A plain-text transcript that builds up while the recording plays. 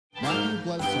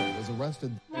Bledsoe was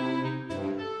arrested.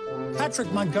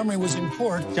 Patrick Montgomery was in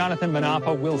court. Jonathan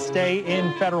Manapa will stay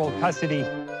in federal custody.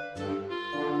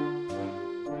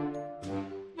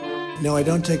 No, I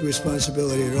don't take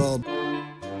responsibility at all.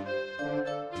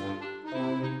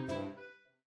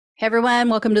 Hey everyone,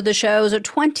 welcome to the show. So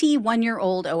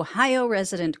 21-year-old Ohio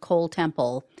resident Cole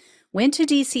Temple went to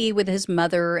D.C. with his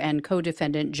mother and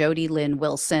co-defendant Jody Lynn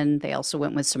Wilson. They also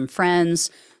went with some friends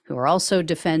who are also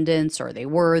defendants, or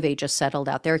they just settled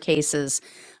out their cases.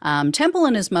 Temple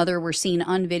and his mother were seen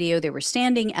on video. They were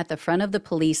standing at the front of the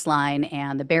police line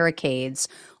and the barricades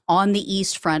on the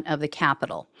east front of the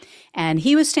Capitol. And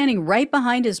he was standing right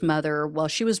behind his mother while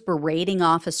she was berating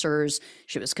officers.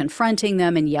 She was confronting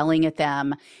them and yelling at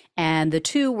them. And the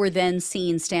two were then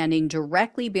seen standing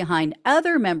directly behind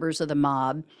other members of the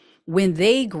mob when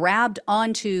they grabbed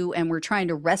onto and were trying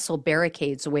to wrestle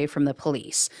barricades away from the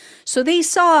police. So they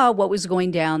saw what was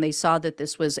going down. They saw that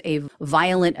this was a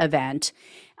violent event.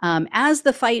 As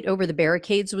the fight over the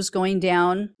barricades was going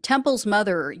down, Temple's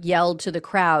mother yelled to the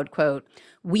crowd, quote,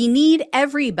 "We need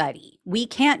everybody. We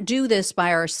can't do this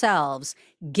by ourselves.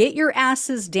 Get your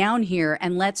asses down here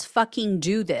and let's fucking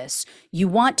do this. You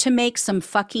want to make some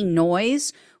fucking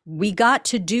noise? We got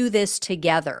to do this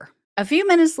together." A few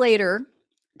minutes later,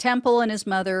 Temple and his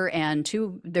mother and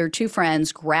their two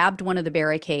friends grabbed one of the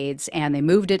barricades and they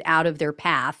moved it out of their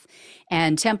path.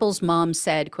 And Temple's mom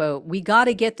said, quote, "We got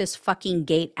to get this fucking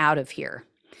gate out of here."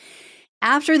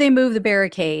 After they moved the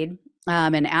barricade,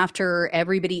 and after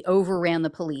everybody overran the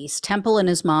police, Temple and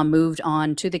his mom moved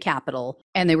on to the Capitol,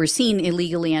 and they were seen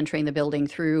illegally entering the building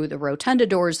through the rotunda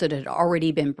doors that had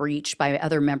already been breached by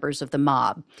other members of the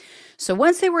mob. So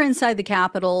once they were inside the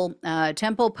Capitol,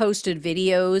 Temple posted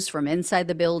videos from inside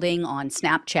the building on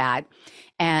Snapchat,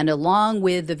 and along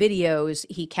with the videos,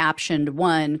 he captioned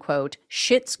one, quote,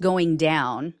 "Shit's going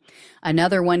down."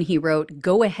 Another one he wrote,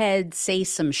 "Go ahead, say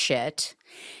some shit."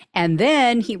 And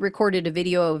then he recorded a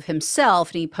video of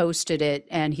himself and he posted it,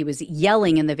 and he was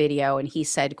yelling in the video, and he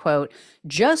said, quote,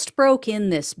 "Just broke in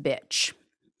this bitch."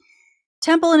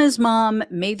 Temple and his mom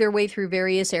made their way through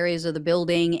various areas of the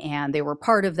building, and they were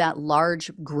part of that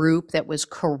large group that was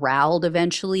corralled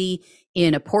eventually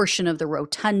in a portion of the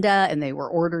rotunda, and they were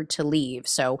ordered to leave.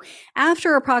 So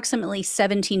after approximately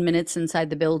 17 minutes inside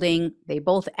the building, they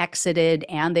both exited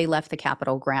and they left the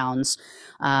Capitol grounds.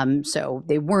 So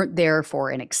they weren't there for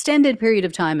an extended period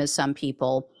of time as some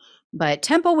people. But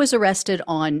Temple was arrested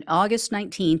on August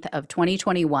 19th of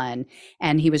 2021,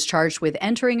 and he was charged with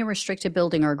entering a restricted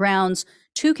building or grounds,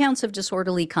 2 counts of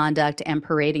disorderly conduct, and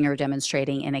parading or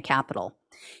demonstrating in a Capitol.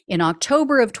 In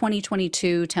October of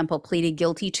 2022, Temple pleaded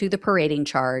guilty to the parading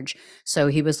charge, so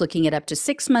he was looking at up to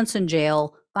 6 months in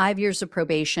jail, 5 years of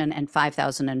probation, and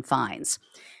 $5,000 in fines.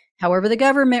 However, the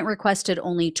government requested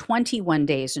only 21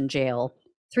 days in jail,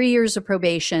 3 years of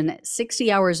probation, 60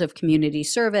 hours of community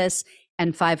service,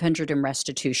 and $500 in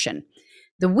restitution.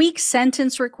 The weak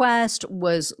sentence request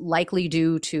was likely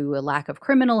due to a lack of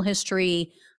criminal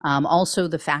history. Also,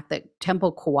 the fact that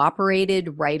Temple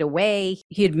cooperated right away.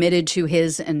 He admitted to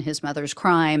his and his mother's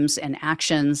crimes and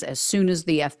actions as soon as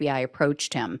the FBI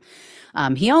approached him.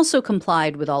 He also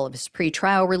complied with all of his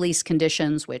pretrial release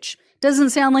conditions, which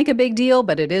doesn't sound like a big deal,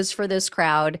 but it is for this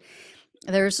crowd.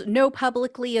 There's no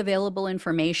publicly available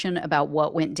information about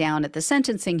what went down at the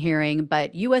sentencing hearing,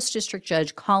 but U.S. District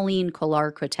Judge Colleen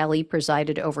Kolar-Critelli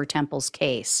presided over Temple's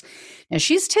case. Now,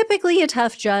 she's typically a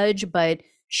tough judge, but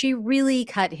she really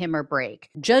cut him a break.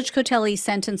 Judge Critelli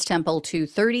sentenced Temple to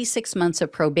 36 months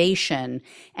of probation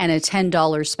and a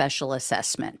 $10 special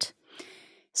assessment.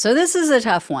 So this is a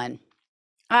tough one.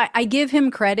 I give him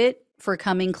credit for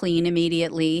coming clean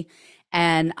immediately.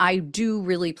 And I do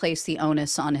really place the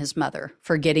onus on his mother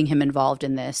for getting him involved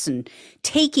in this and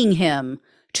taking him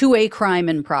to a crime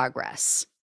in progress.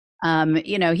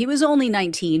 He was only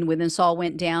 19 when this all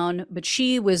went down, but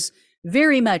she was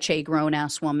very much a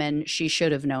grown-ass woman. She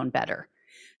should have known better.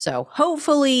 So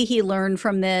hopefully he learned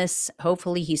from this.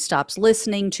 Hopefully he stops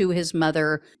listening to his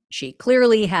mother. She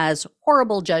clearly has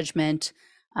horrible judgment.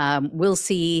 We'll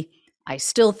see. I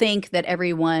still think that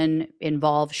everyone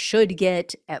involved should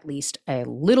get at least a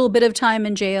little bit of time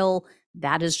in jail.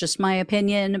 That is just my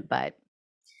opinion. But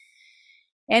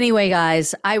anyway,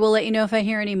 guys, I will let you know if I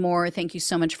hear any more. Thank you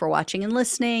so much for watching and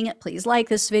listening. Please like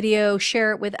this video,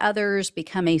 share it with others,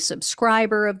 become a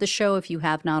subscriber of the show if you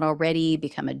have not already,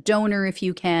 become a donor if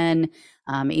you can,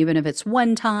 even if it's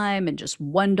one time and just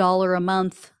 $1 a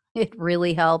month. It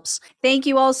really helps. Thank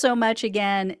you all so much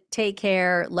again. Take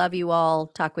care. Love you all.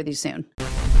 Talk with you soon.